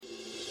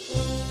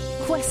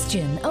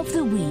Question of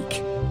the week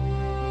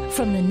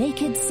from the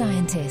Naked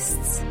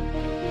Scientists.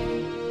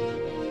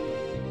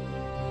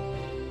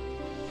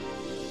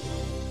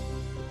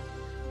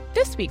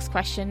 This week's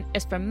question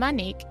is from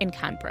Manik in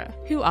Canberra,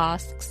 who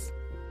asks,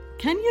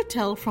 can you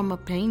tell from a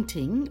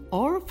painting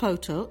or a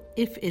photo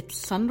if it's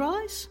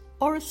sunrise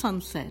or a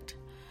sunset?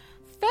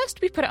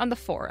 First, we put it on the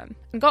forum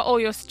and got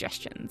all your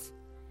suggestions.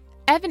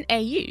 Evan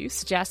AU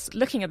suggests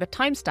looking at the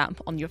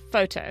timestamp on your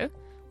photo,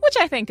 which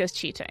I think is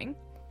cheating.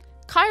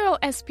 Kyril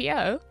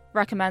SPO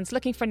recommends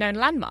looking for known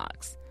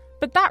landmarks,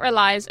 but that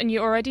relies on you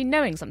already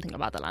knowing something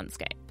about the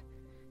landscape.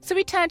 So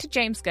we turn to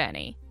James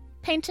Gurney,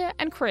 painter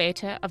and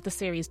creator of the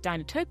series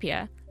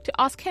Dinotopia, to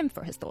ask him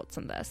for his thoughts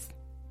on this.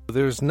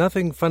 There's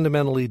nothing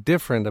fundamentally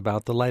different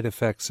about the light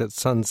effects at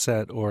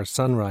sunset or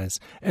sunrise,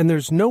 and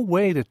there's no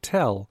way to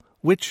tell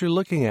which you're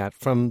looking at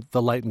from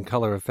the light and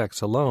color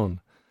effects alone.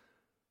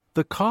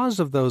 The cause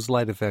of those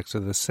light effects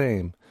are the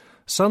same.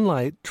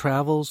 Sunlight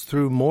travels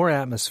through more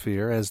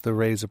atmosphere as the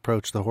rays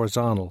approach the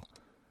horizontal.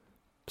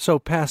 So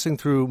passing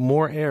through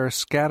more air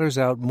scatters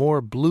out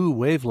more blue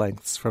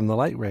wavelengths from the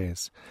light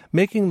rays,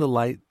 making the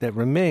light that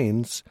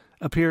remains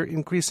appear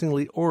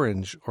increasingly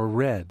orange or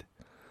red.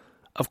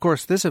 Of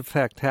course, this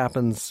effect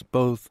happens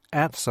both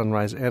at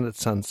sunrise and at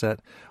sunset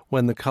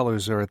when the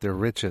colors are at their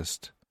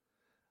richest.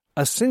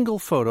 A single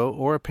photo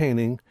or a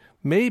painting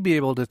may be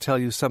able to tell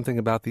you something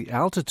about the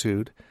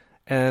altitude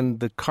and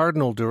the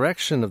cardinal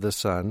direction of the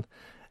sun,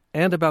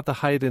 and about the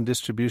height and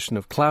distribution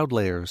of cloud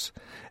layers.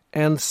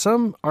 And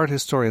some art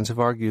historians have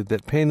argued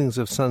that paintings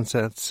of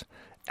sunsets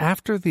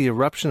after the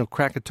eruption of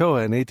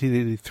Krakatoa in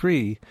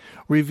 1883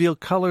 reveal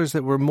colors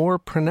that were more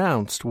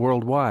pronounced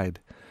worldwide.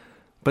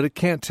 But it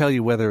can't tell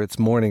you whether it's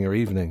morning or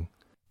evening.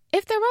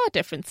 If there are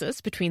differences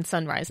between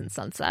sunrise and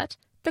sunset,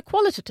 they're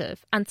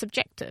qualitative and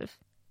subjective.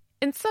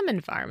 In some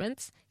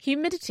environments,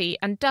 humidity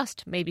and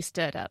dust may be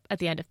stirred up at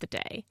the end of the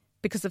day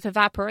because of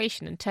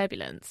evaporation and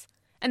turbulence,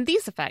 and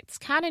these effects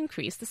can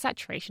increase the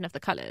saturation of the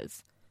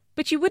colours.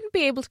 But you wouldn't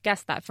be able to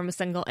guess that from a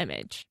single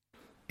image.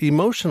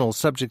 Emotional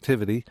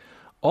subjectivity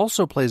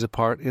also plays a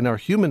part in our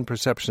human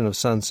perception of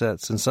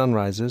sunsets and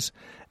sunrises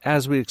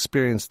as we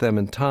experience them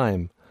in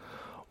time.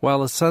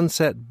 While a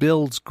sunset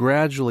builds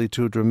gradually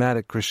to a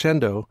dramatic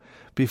crescendo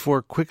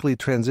before quickly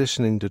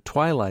transitioning to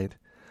twilight,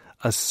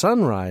 a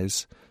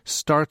sunrise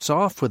starts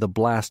off with a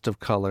blast of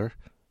color,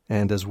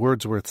 and as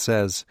Wordsworth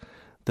says,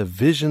 the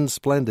vision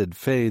splendid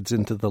fades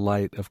into the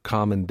light of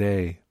common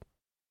day.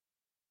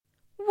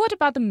 What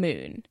about the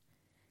moon?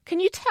 Can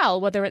you tell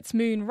whether it's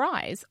moon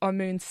rise or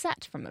moon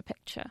set from a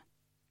picture?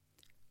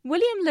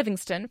 William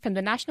Livingston from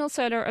the National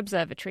Solar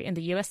Observatory in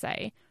the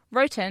USA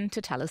wrote in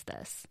to tell us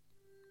this.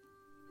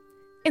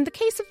 In the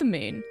case of the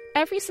moon,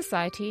 every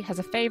society has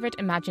a favourite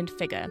imagined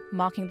figure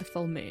marking the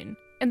full moon.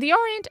 In the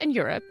Orient and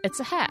Europe, it's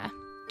a hare.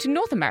 To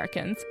North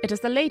Americans, it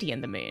is the lady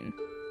in the moon.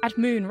 At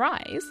moon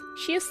rise,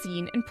 she is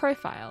seen in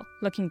profile,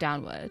 looking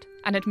downward,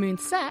 and at moon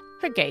set,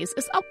 her gaze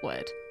is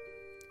upward.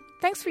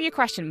 Thanks for your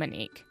question,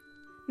 Monique.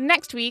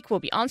 Next week, we'll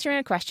be answering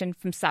a question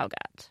from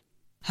Saugat.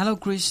 Hello,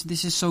 Chris.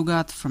 This is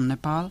Saugat from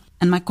Nepal,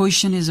 and my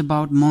question is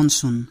about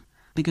monsoon.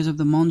 Because of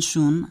the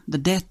monsoon, the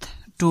death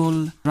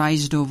toll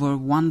rised over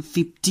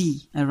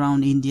 150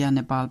 around India,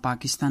 Nepal,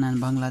 Pakistan, and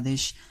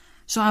Bangladesh.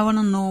 So I want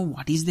to know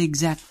what is the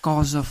exact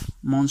cause of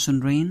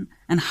monsoon rain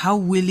and how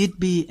will it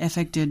be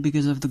affected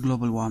because of the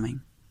global warming?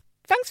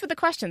 Thanks for the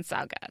question,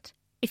 Saugat.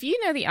 If you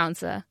know the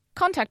answer,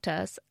 contact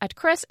us at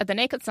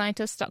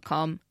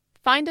chris@thenakedscientist.com,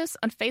 find us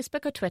on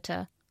Facebook or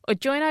Twitter, or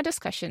join our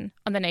discussion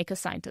on the Naked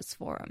Scientists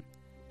Forum.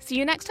 See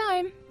you next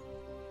time!